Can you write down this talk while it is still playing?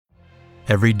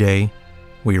Every day,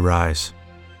 we rise,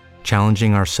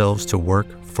 challenging ourselves to work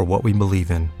for what we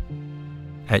believe in.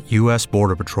 At U.S.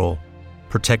 Border Patrol,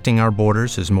 protecting our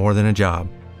borders is more than a job.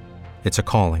 It's a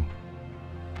calling.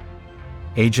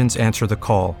 Agents answer the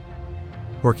call,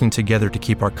 working together to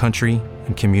keep our country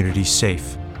and communities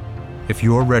safe. If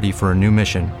you're ready for a new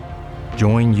mission,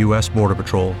 join U.S. Border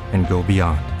Patrol and go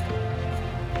beyond.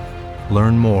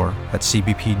 Learn more at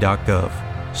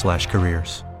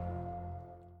cbp.gov/careers.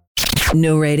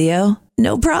 No radio?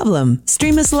 No problem.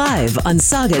 Stream us live on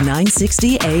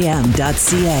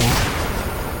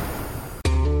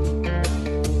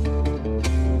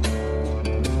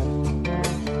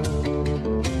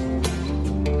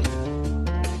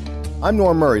I'm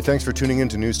Norm Murray. Thanks for tuning in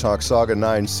to News Talk Saga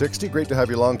 960. Great to have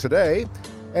you along today.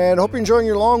 And hope you're enjoying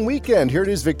your long weekend. Here it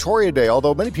is, Victoria Day.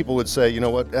 Although many people would say, you know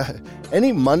what,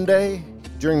 any Monday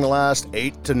during the last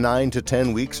 8 to 9 to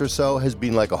 10 weeks or so has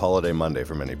been like a holiday Monday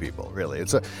for many people, really.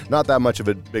 It's not that much of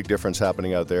a big difference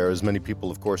happening out there, as many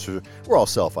people, of course, we're all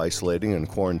self-isolating and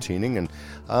quarantining. And,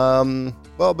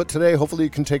 but today, hopefully you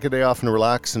can take a day off and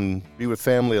relax and be with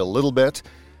family a little bit,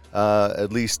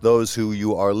 at least those who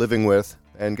you are living with.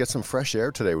 And get some fresh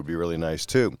air today would be really nice,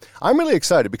 too. I'm really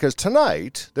excited because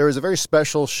tonight there is a very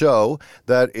special show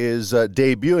that is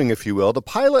debuting, if you will. The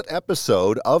pilot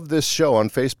episode of this show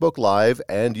on Facebook Live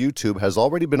and YouTube has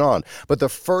already been on, but the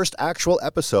first actual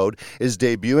episode is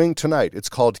debuting tonight. It's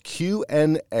called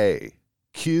QNA.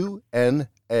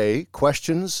 QNA,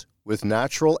 Questions with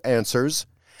Natural Answers,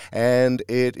 and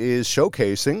it is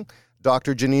showcasing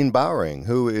Dr. Janine Bowring,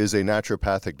 who is a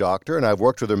naturopathic doctor, and I've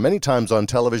worked with her many times on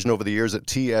television over the years at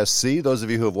TSC. Those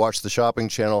of you who have watched the shopping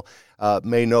channel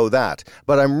may know that.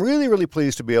 But I'm really, really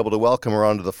pleased to be able to welcome her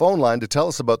onto the phone line to tell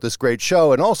us about this great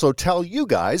show and also tell you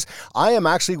guys I am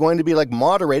actually going to be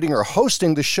moderating or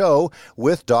hosting the show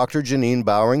with Dr. Janine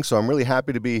Bowring, so I'm really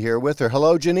happy to be here with her.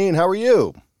 Hello, Janine. How are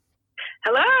you?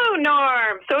 Hello,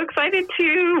 Norm. So excited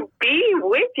to be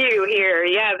with you here.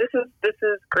 Yeah, this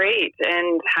is great.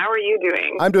 And how are you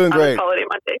doing? I'm doing great. On Holiday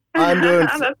Monday. I'm doing.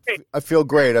 That's great. I feel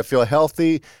great. I feel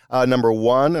healthy. Number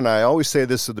one, and I always say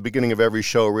this at the beginning of every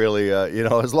show. Really,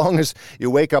 as long as you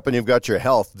wake up and you've got your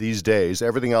health these days,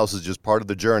 everything else is just part of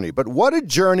the journey. But what a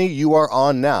journey you are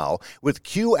on now with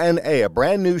QNA, a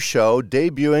brand new show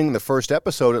debuting the first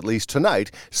episode at least tonight,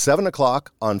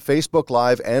 7:00 on Facebook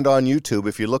Live and on YouTube.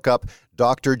 If you look up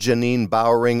Dr. Janine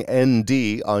Bowring,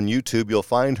 ND, on YouTube, you'll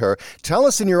find her. Tell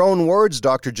us in your own words,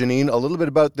 Dr. Janine, a little bit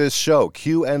about this show,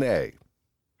 QNA.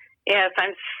 Yes,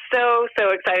 I'm so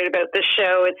excited about this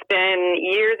show. It's been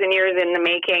years and years in the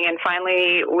making, and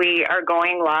finally we are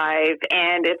going live.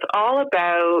 And it's all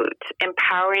about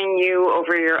empowering you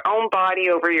over your own body,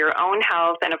 over your own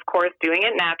health, and of course doing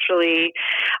it naturally.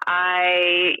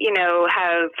 I,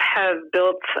 have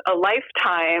built a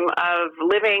lifetime of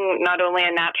living not only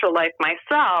a natural life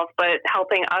myself, but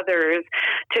helping others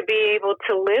to be able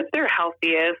to live their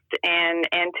healthiest and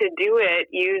to do it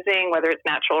using whether it's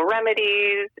natural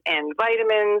remedies and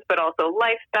vitamins, but also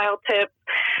lifestyle tips.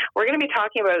 We're going to be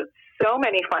talking about so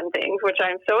many fun things, which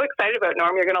I'm so excited about,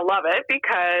 Norm. You're going to love it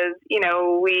because,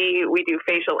 we do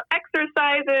facial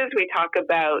exercises. We talk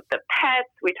about the pets.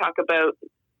 We talk about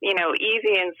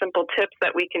easy and simple tips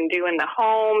that we can do in the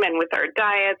home and with our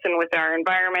diets and with our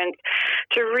environment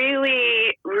to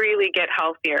really, really get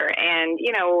healthier. And,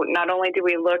 not only do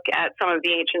we look at some of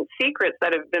the ancient secrets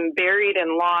that have been buried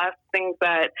and lost, things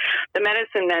that the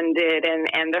medicine men did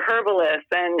and the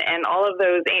herbalists and all of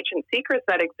those ancient secrets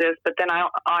that exist, but then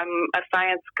I'm a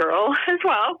science girl as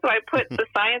well. So I put the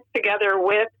science together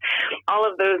with all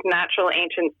of those natural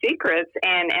ancient secrets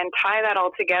and tie that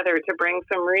all together to bring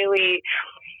some really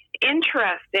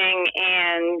interesting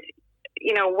and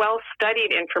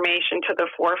well-studied information to the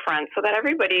forefront so that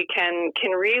everybody can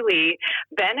really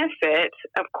benefit,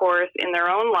 of course, in their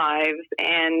own lives.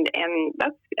 And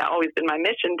that's always been my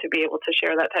mission, to be able to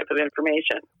share that type of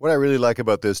information. What I really like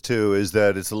about this, too, is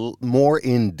that it's a little more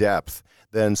in-depth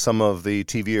than some of the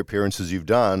TV appearances you've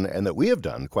done and that we have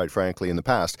done, quite frankly, in the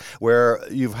past, where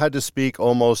you've had to speak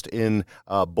almost in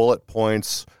bullet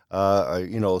points,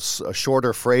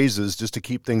 shorter phrases just to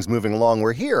keep things moving along.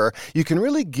 Where here, you can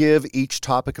really give each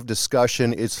topic of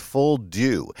discussion its full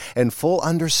due and full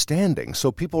understanding,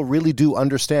 so people really do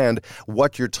understand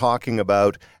what you're talking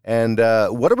about. And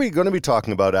what are we going to be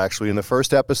talking about, actually, in the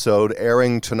first episode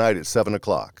airing tonight at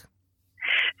 7:00?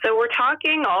 So we're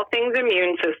talking all things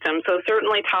immune system. So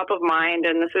certainly top of mind,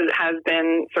 and has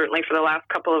been certainly for the last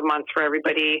couple of months for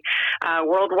everybody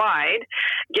worldwide,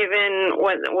 given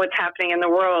what's happening in the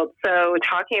world. So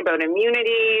talking about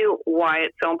immunity, why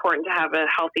it's so important to have a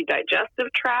healthy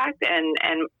digestive tract,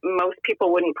 and most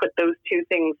people wouldn't put those two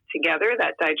things together.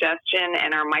 That digestion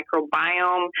and our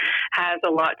microbiome has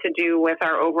a lot to do with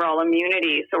our overall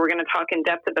immunity. So we're going to talk in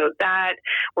depth about that.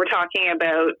 We're talking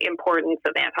about importance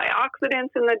of antioxidants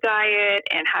in the diet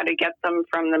and how to get them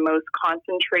from the most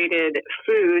concentrated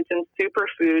foods and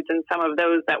superfoods, and some of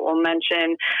those that we'll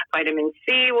mention. Vitamin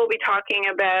C we'll be talking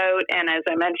about, and as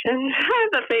I mentioned,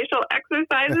 the facial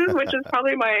exercises, which is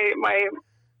probably my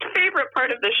favorite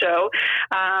part of the show.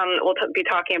 We'll be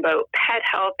talking about pet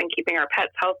health and keeping our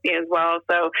pets healthy as well.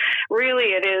 So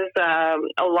really it is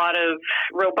a lot of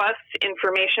robust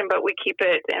information, but we keep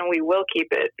it, and we will keep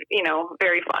it,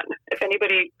 very fun. If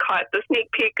anybody caught the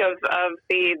sneak peek of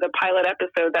the pilot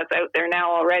episode that's out there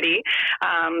now already,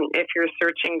 if you're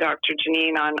searching Dr.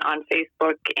 Janine on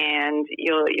Facebook, and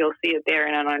you'll see it there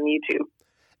and on YouTube.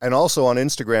 And also on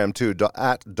Instagram, too,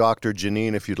 at Dr.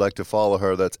 Janine, if you'd like to follow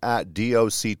her. That's at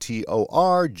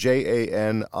DOCTORJANINE.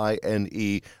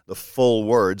 The full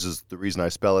words is the reason I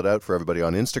spell it out for everybody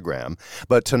on Instagram.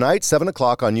 But tonight, 7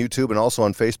 o'clock on YouTube and also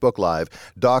on Facebook Live,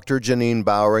 Dr. Janine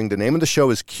Bowring. The name of the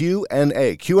show is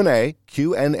QNA.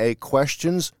 QNA,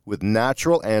 questions with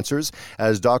natural answers,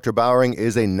 as Dr. Bowring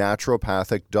is a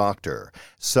naturopathic doctor.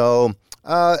 So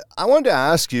I wanted to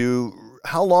ask you,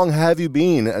 how long have you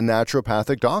been a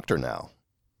naturopathic doctor now?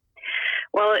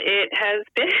 Well, it has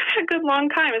been a good long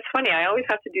time. It's funny. I always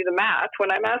have to do the math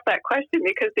when I'm asked that question,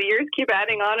 because the years keep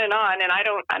adding on, and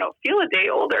I don't feel a day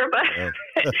older, but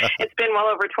it's been well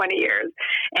over 20 years.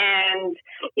 And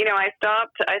I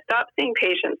stopped seeing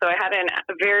patients. So I had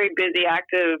a very busy,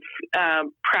 active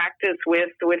practice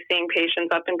with seeing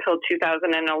patients up until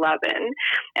 2011,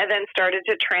 and then started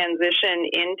to transition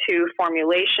into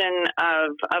formulation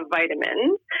of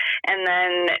vitamins,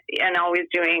 and always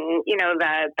doing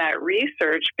that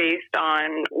research based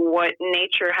on what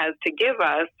nature has to give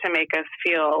us to make us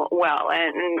feel well,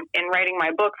 and in writing my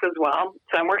books as well.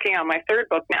 So I'm working on my third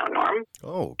book now, Norm.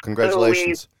 Oh,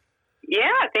 congratulations.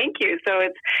 Yeah, thank you. So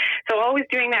always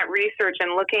doing that research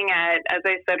and looking at, as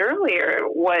I said earlier,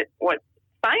 what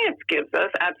science gives us,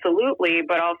 absolutely,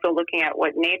 but also looking at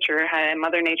what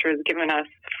Mother Nature has given us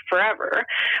forever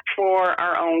for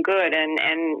our own good,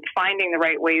 and finding the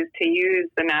right ways to use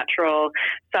the natural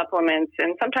supplements,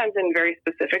 and sometimes in very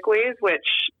specific ways, which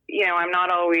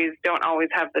don't always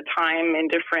have the time in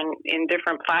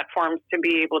different platforms to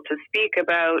be able to speak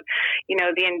about,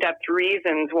 the in-depth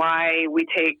reasons why we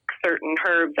take certain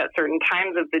herbs at certain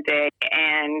times of the day,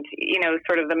 and,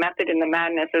 sort of the method and the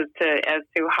madness as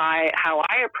to how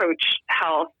I approach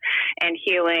health and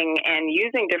healing and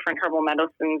using different herbal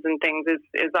medicines and things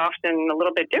is often a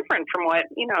little bit different from what,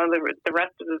 the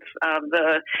rest of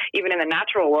the, even in the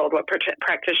natural world, what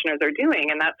practitioners are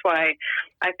doing. And that's why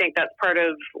I think that's part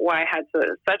of why I had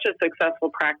such a successful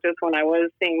practice when I was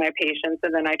seeing my patients.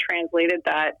 And then I translated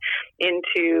that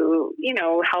into,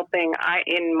 helping,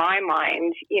 in my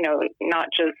mind, not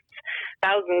just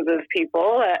thousands of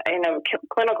people in a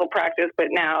clinical practice, but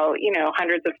now,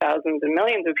 hundreds of thousands and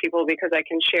millions of people, because I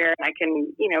can share, and I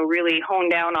can, really hone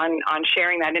down on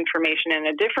sharing that information in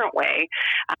a different way,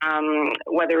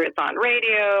 whether it's on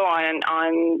radio,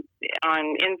 on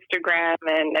Instagram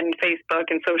and Facebook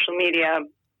and social media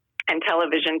and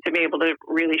television, to be able to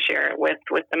really share it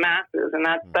with the masses. And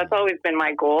that's always been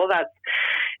my goal. That's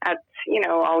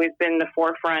always been the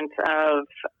forefront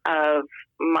of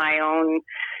my own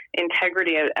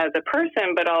integrity as a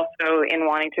person, but also in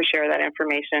wanting to share that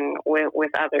information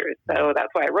with others. So that's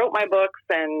why I wrote my books,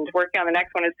 and working on the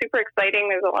next one is super exciting.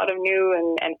 There's a lot of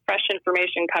new and fresh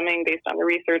information coming based on the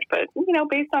research, but,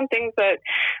 based on things that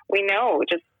we know,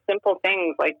 just simple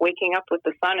things like waking up with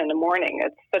the sun in the morning.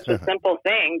 It's such a simple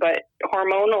thing, but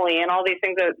hormonally and all these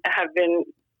things that have been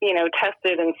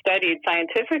tested and studied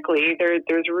scientifically,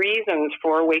 there's reasons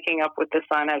for waking up with the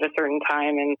sun at a certain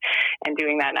time and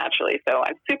doing that naturally. So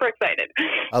I'm super excited.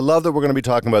 I love that we're going to be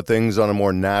talking about things on a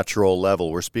more natural level.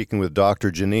 We're speaking with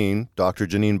Dr. Janine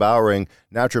Bowring,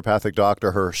 naturopathic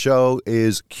doctor. Her show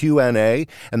is QNA,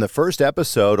 and the first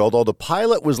episode, although the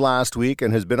pilot was last week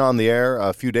and has been on the air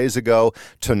a few days ago,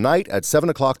 tonight at 7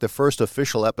 o'clock, the first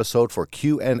official episode for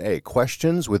QNA,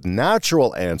 questions with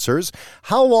natural answers.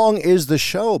 How long is the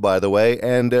show, by the way,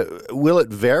 and will it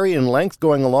vary in length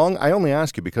going along? I only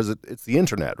ask you because it's the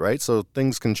internet, right? So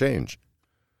things can change.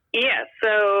 Yes.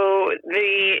 So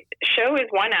the show is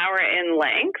 1 hour in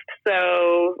length.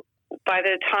 So by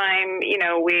the time,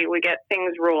 we get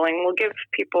things rolling, we'll give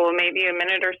people maybe a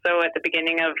minute or so at the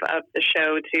beginning of the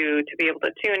show to be able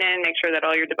to tune in, make sure that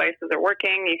all your devices are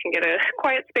working. You can get a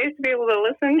quiet space to be able to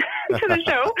listen to the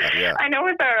show. Yeah. I know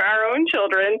with our own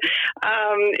children,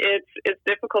 it's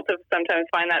difficult to sometimes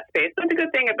find that space. But the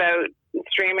good thing about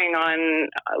streaming on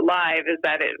live is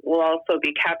that it will also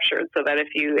be captured, so that if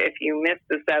you miss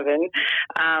the 7,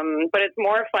 but it's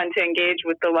more fun to engage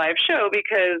with the live show,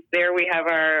 because there we have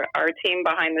our team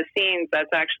behind the scenes that's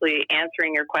actually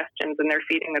answering your questions, and they're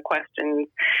feeding the questions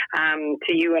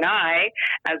to you and I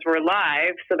as we're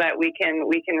live, so that we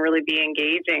can really be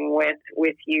engaging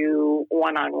with you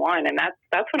one-on-one. And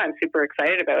that's what I'm super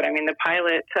excited about. I mean, the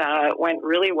pilot went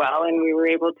really well, and we were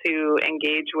able to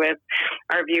engage with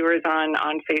our viewers on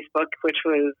Facebook, which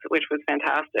was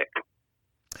fantastic.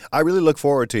 I really look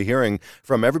forward to hearing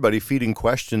from everybody, feeding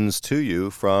questions to you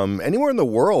from anywhere in the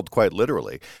world, quite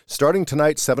literally. Starting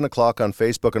tonight, 7 o'clock on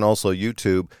Facebook and also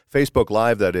YouTube, Facebook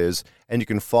Live, that is. And you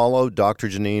can follow Dr.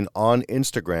 Janine on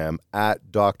Instagram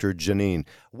at Dr. Janine.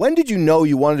 When did you know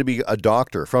you wanted to be a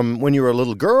doctor? From when you were a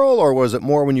little girl, or was it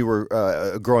more when you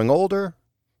were growing older?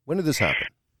 When did this happen?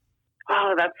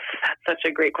 Oh, that's such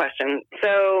a great question.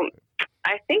 So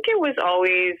I think it was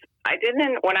always,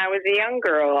 when I was a young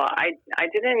girl, I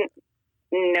didn't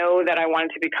know that I wanted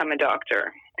to become a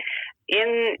doctor.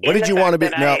 What did you want to be?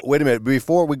 Now, wait a minute.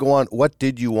 Before we go on, what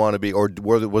did you want to be? Or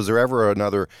was there ever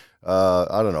another,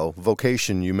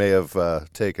 vocation you may have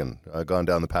gone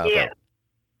down the path of?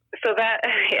 So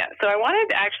I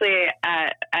wanted actually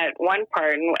at one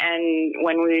part, and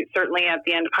when we certainly at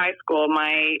the end of high school,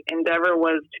 my endeavor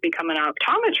was to become an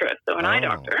optometrist, so an eye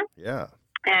doctor. Yeah.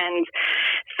 And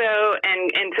so,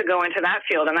 and to go into that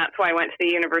field. And that's why I went to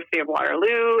the University of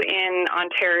Waterloo in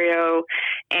Ontario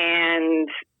and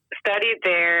studied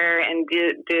there and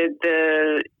did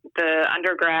the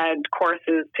undergrad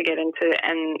courses to get into the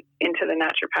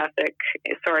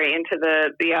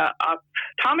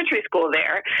optometry school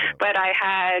there. But I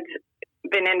had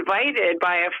been invited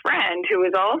by a friend who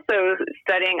was also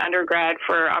studying undergrad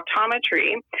for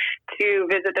optometry to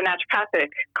visit the naturopathic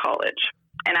college.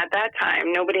 And at that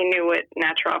time, nobody knew what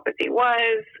naturopathy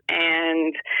was.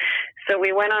 And so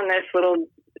we went on this little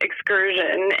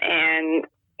excursion and,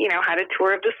 had a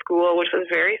tour of the school, which was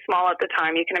very small at the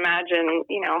time. You can imagine,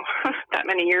 that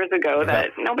many years ago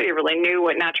that nobody really knew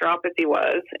what naturopathy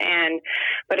was.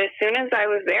 But as soon as I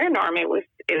was there, Norm, it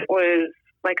was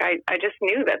like I just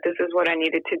knew that this is what I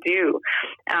needed to do.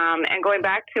 And going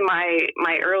back to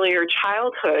my earlier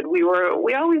childhood, we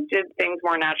always did things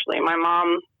more naturally. My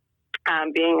mom,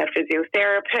 being a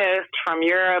physiotherapist from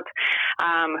Europe,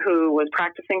 who was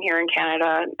practicing here in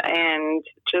Canada, and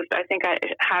just I think I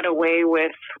had a way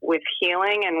with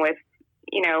healing and with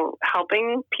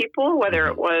helping people, whether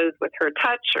it was with her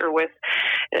touch or with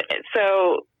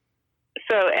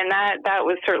and that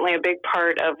was certainly a big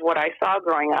part of what I saw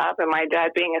growing up. And my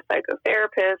dad being a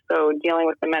psychotherapist, so dealing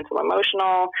with the mental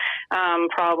emotional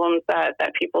problems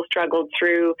that people struggled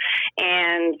through.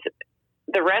 And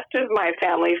the rest of my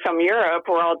family from Europe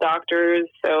were all doctors,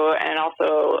 and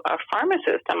also a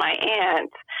pharmacist. And my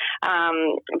aunt,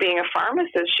 being a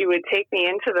pharmacist, she would take me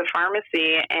into the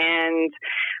pharmacy and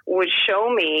would show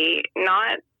me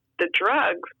not the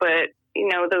drugs, but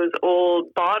those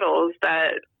old bottles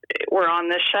that were on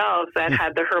the shelves that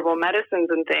had the herbal medicines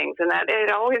and things, and that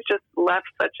it always just left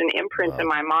such an imprint in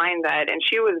my mind and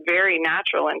she was very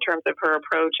natural in terms of her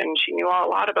approach, and she knew a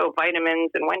lot about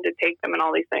vitamins and when to take them and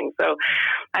all these things. So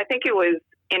I think it was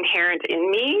inherent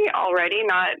in me already,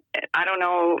 I don't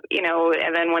know,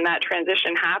 and then when that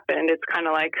transition happened, it's kind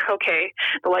of like, okay,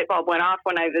 the light bulb went off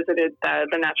when I visited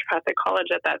the naturopathic college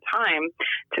at that time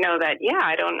to know that,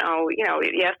 I don't know,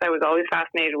 yes, I was always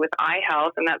fascinated with eye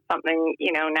health, and that's something,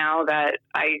 now that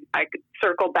I could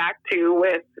circle back to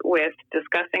with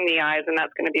discussing the eyes, and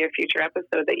that's going to be a future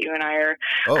episode that you and I are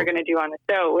going to do on the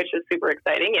show, which is super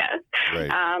exciting, yes, right.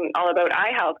 All about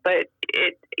eye health, but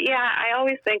I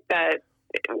always think that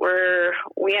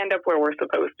we end up where we're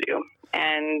supposed to.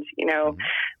 And,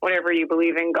 whatever you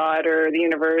believe in, God or the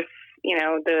universe,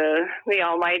 the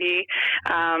Almighty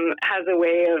has a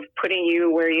way of putting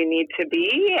you where you need to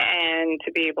be and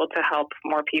to be able to help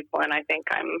more people. And I think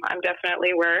I'm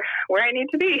definitely where I need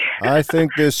to be. I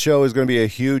think this show is going to be a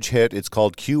huge hit. It's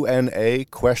called QNA,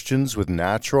 Questions with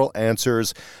Natural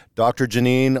Answers. Dr.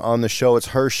 Janine on the show. It's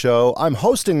her show. I'm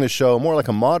hosting the show, more like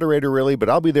a moderator, really, but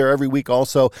I'll be there every week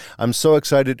also. I'm so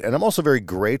excited, and I'm also very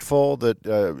grateful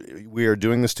that we are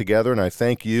doing this together, and I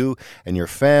thank you and your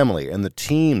family and the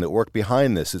team that worked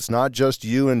behind this. It's not just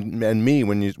you and me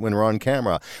when we're on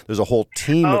camera. There's a whole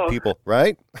team of people,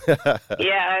 right?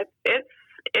 Yeah,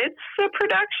 it's a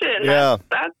production. Yeah.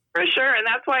 That's for sure. And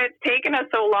that's why it's taken us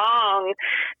so long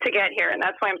to get here. And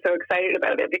that's why I'm so excited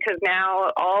about it, because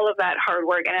now all of that hard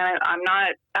work, and I'm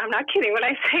not kidding when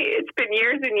I say it's been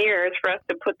years and years for us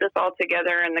to put this all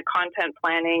together, and the content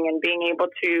planning and being able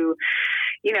to,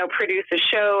 produce a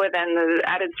show, and then the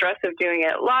added stress of doing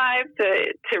it live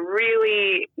to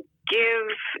really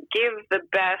give the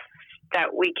best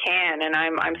that we can. And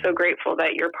I'm so grateful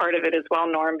that you're part of it as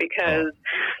well, Norm, because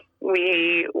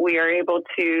we are able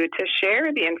to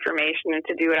share the information and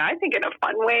to do it, I think, in a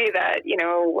fun way that,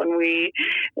 when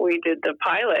we did the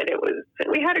pilot,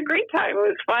 we had a great time. It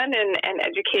was fun and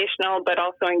educational, but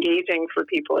also engaging for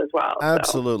people as well.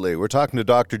 Absolutely. So. We're talking to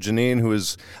Dr. Janine, who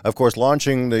is, of course,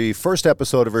 launching the first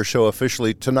episode of her show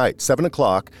officially tonight, 7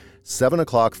 o'clock,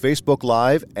 Facebook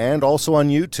Live, and also on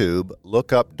YouTube.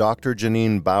 Look up Dr.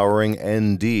 Janine Bowring,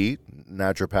 ND,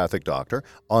 naturopathic doctor,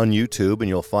 on YouTube, and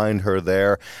you'll find her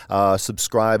there.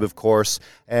 Subscribe, of course,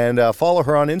 and follow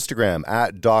her on Instagram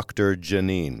at Dr.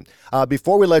 Janine.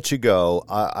 Before we let you go,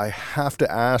 I have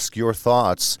to ask your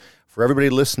thoughts for everybody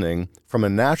listening from a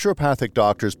naturopathic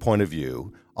doctor's point of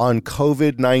view on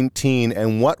COVID-19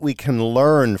 and what we can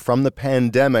learn from the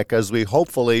pandemic as we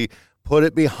hopefully put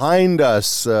it behind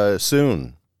us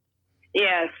soon.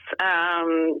 Yes.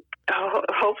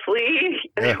 Hopefully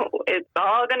it's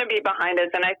all going to be behind us.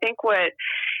 And I think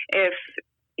if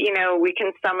we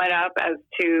can sum it up as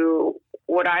to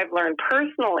what I've learned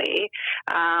personally,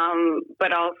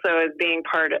 but also as being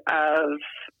part of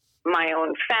my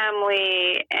own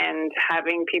family and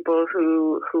having people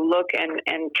who look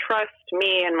and trust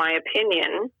me and my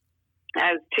opinion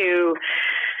as to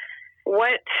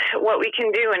what we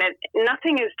can do, and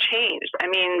nothing has changed. I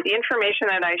mean, the information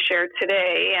that I shared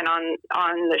today and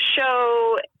on the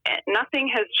show, nothing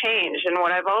has changed. And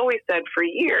what I've always said for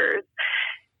years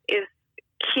is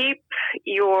keep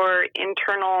your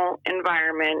internal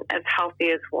environment as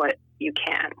healthy as what you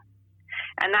can.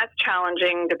 And that's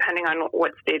challenging depending on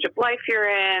what stage of life you're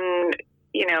in,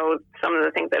 some of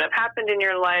the things that have happened in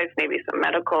your life, maybe some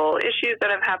medical issues that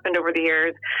have happened over the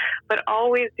years, but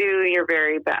always do your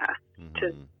very best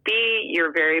to be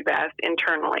your very best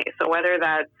internally. So whether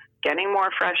that's getting more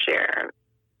fresh air,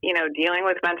 dealing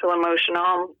with mental,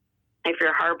 emotional, if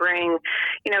you're harboring,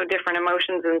 different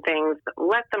emotions and things,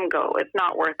 let them go. It's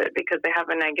not worth it because they have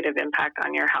a negative impact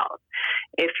on your health.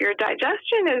 If your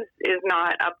digestion is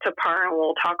not up to par, and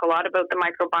we'll talk a lot about the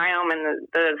microbiome and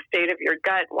the state of your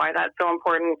gut, why that's so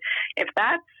important. If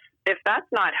that's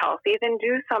not healthy, then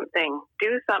do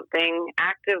something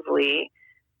actively.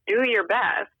 Do your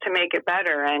best to make it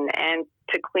better and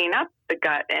to clean up the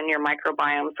gut and your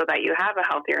microbiome so that you have a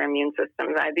healthier immune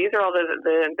system. These are all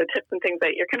the tips and things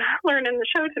that you're going to learn in the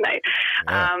show tonight.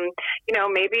 Yeah.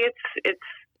 Maybe it's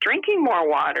drinking more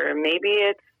water. Maybe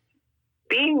it's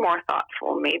being more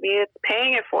thoughtful. Maybe it's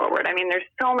paying it forward. I mean, there's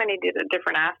so many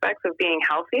different aspects of being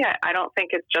healthy. I don't think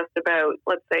it's just about,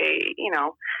 let's say,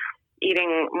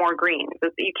 eating more greens.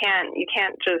 You can't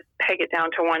just peg it down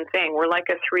to one thing. We're like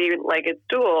a three-legged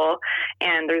stool,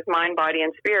 and there's mind, body,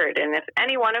 and spirit. And if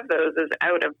any one of those is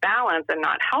out of balance and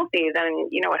not healthy, then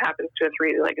you know what happens to a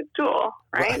three-legged stool,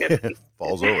 right? If you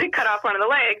falls over. Cut off one of the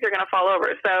legs, you're going to fall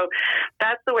over. So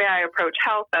that's the way I approach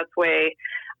health. That's the way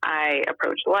I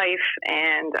approach life,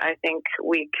 and I think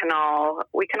we can all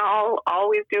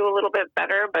always do a little bit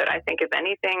better. But I think if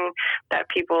anything that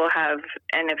people have,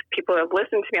 and if people have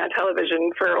listened to me on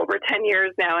television for over 10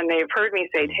 years now, and they've heard me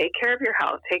say, take care of your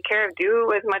health,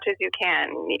 do as much as you can,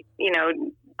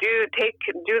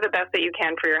 do the best that you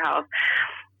can for your health.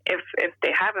 If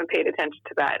they haven't paid attention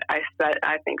to that,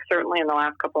 I think certainly in the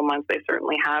last couple of months they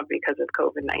certainly have because of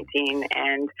COVID-19,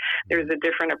 and there's a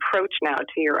different approach now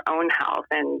to your own health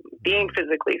and being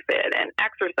physically fit and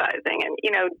exercising and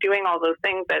doing all those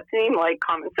things that seem like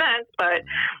common sense, but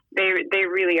they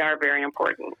really are very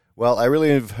important. Well, I really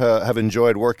have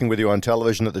enjoyed working with you on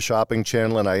television at the Shopping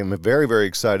Channel, and I am very, very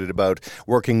excited about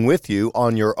working with you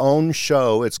on your own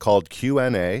show. It's called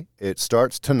QNA. It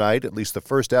starts tonight, at least the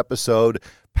first episode,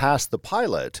 past the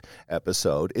pilot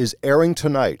episode, is airing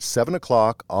tonight, 7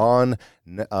 o'clock on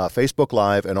Facebook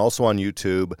Live and also on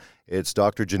YouTube. It's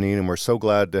Dr. Janine, and we're so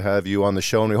glad to have you on the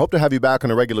show, and we hope to have you back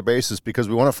on a regular basis because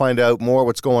we want to find out more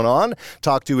what's going on,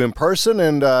 talk to you in person,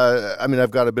 and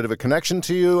I've got a bit of a connection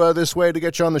to you this way to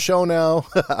get you on the show now.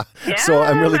 Yeah, so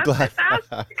I'm really glad.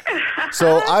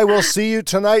 So I will see you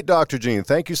tonight, Dr. Janine.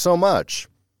 Thank you so much.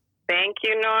 Thank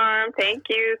you, Norm. Thank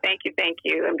you,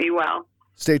 and be well.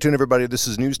 Stay tuned, everybody. This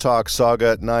is News Talk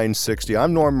Saga 960.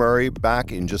 I'm Norm Murray,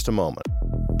 back in just a moment.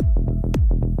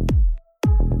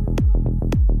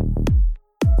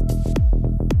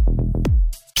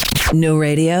 No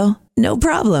radio, No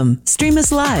problem. Stream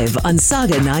us live on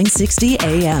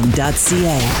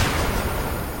saga960am.ca.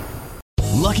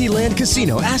 Lucky Land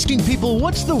Casino, asking people,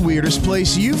 what's the weirdest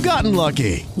place you've gotten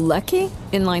lucky? Lucky?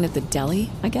 In line at the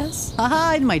deli, I guess?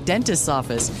 Aha, in my dentist's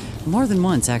office. More than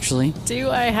once, actually.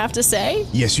 Do I have to say?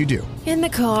 Yes, you do. In the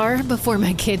car before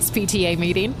my kids' PTA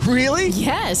meeting. Really?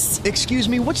 Yes. Excuse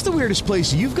me, what's the weirdest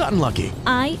place you've gotten lucky?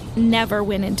 I never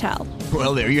win and tell.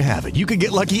 Well, there you have it. You can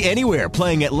get lucky anywhere,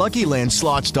 playing at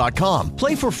LuckyLandSlots.com.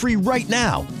 Play for free right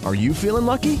now. Are you feeling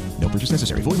lucky? No purchase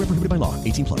necessary. Void where prohibited by law.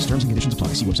 18+. Terms and conditions apply.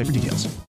 See website for details.